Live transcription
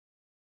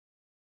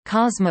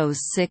Cosmos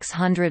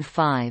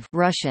 605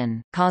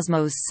 Russian,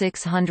 Cosmos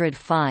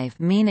 605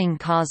 meaning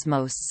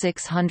Cosmos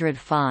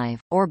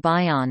 605, or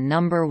Bion No.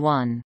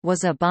 1,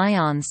 was a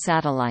Bion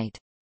satellite.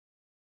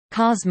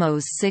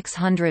 Cosmos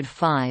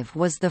 605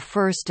 was the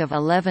first of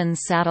 11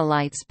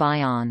 satellites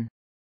Bion.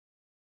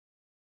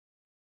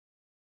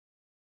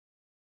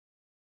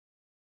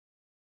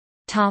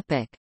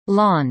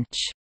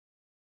 Launch.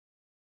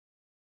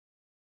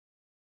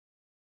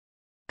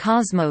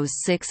 Cosmos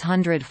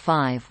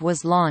 605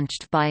 was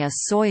launched by a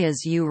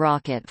Soyuz U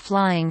rocket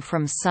flying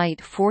from Site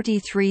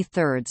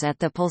 43/3 at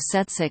the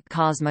Plesetsk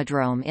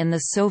Cosmodrome in the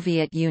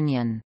Soviet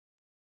Union.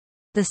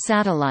 The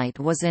satellite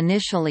was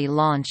initially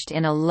launched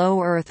in a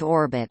low Earth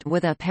orbit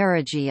with a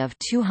perigee of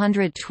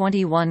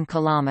 221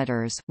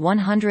 kilometers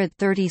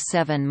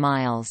 (137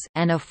 miles)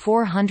 and a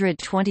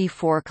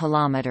 424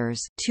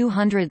 kilometers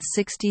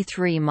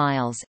 (263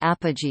 miles)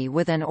 apogee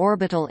with an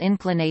orbital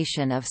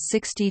inclination of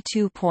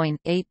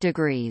 62.8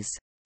 degrees.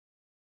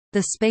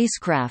 The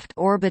spacecraft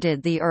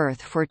orbited the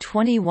Earth for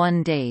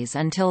 21 days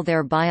until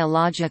their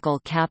biological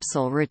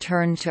capsule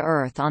returned to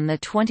Earth on the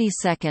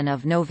 22nd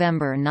of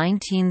November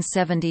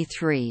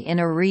 1973 in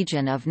a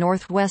region of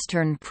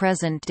northwestern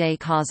present-day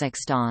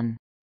Kazakhstan.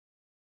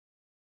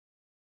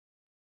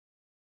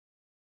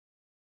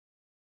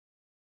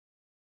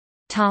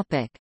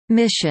 Topic: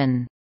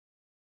 Mission.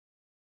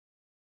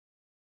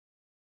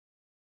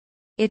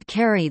 It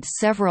carried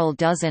several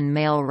dozen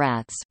male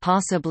rats,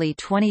 possibly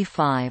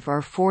 25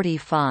 or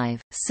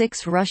 45,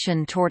 6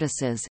 Russian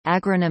tortoises,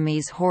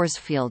 Agronomys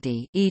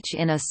horsefieldi, each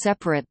in a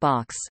separate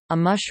box, a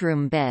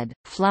mushroom bed,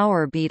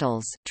 flower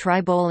beetles,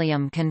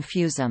 Tribolium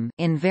confusum,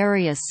 in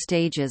various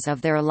stages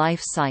of their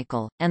life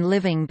cycle, and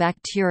living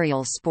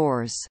bacterial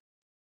spores.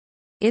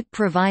 It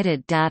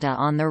provided data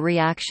on the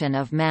reaction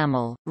of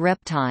mammal,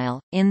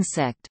 reptile,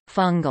 insect,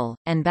 fungal,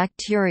 and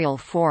bacterial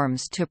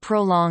forms to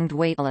prolonged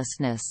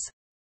weightlessness.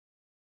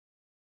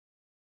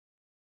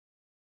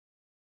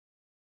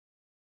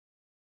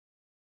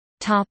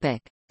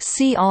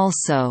 See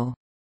also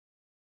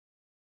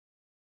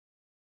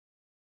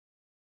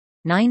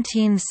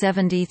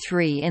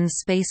 1973 in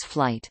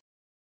spaceflight.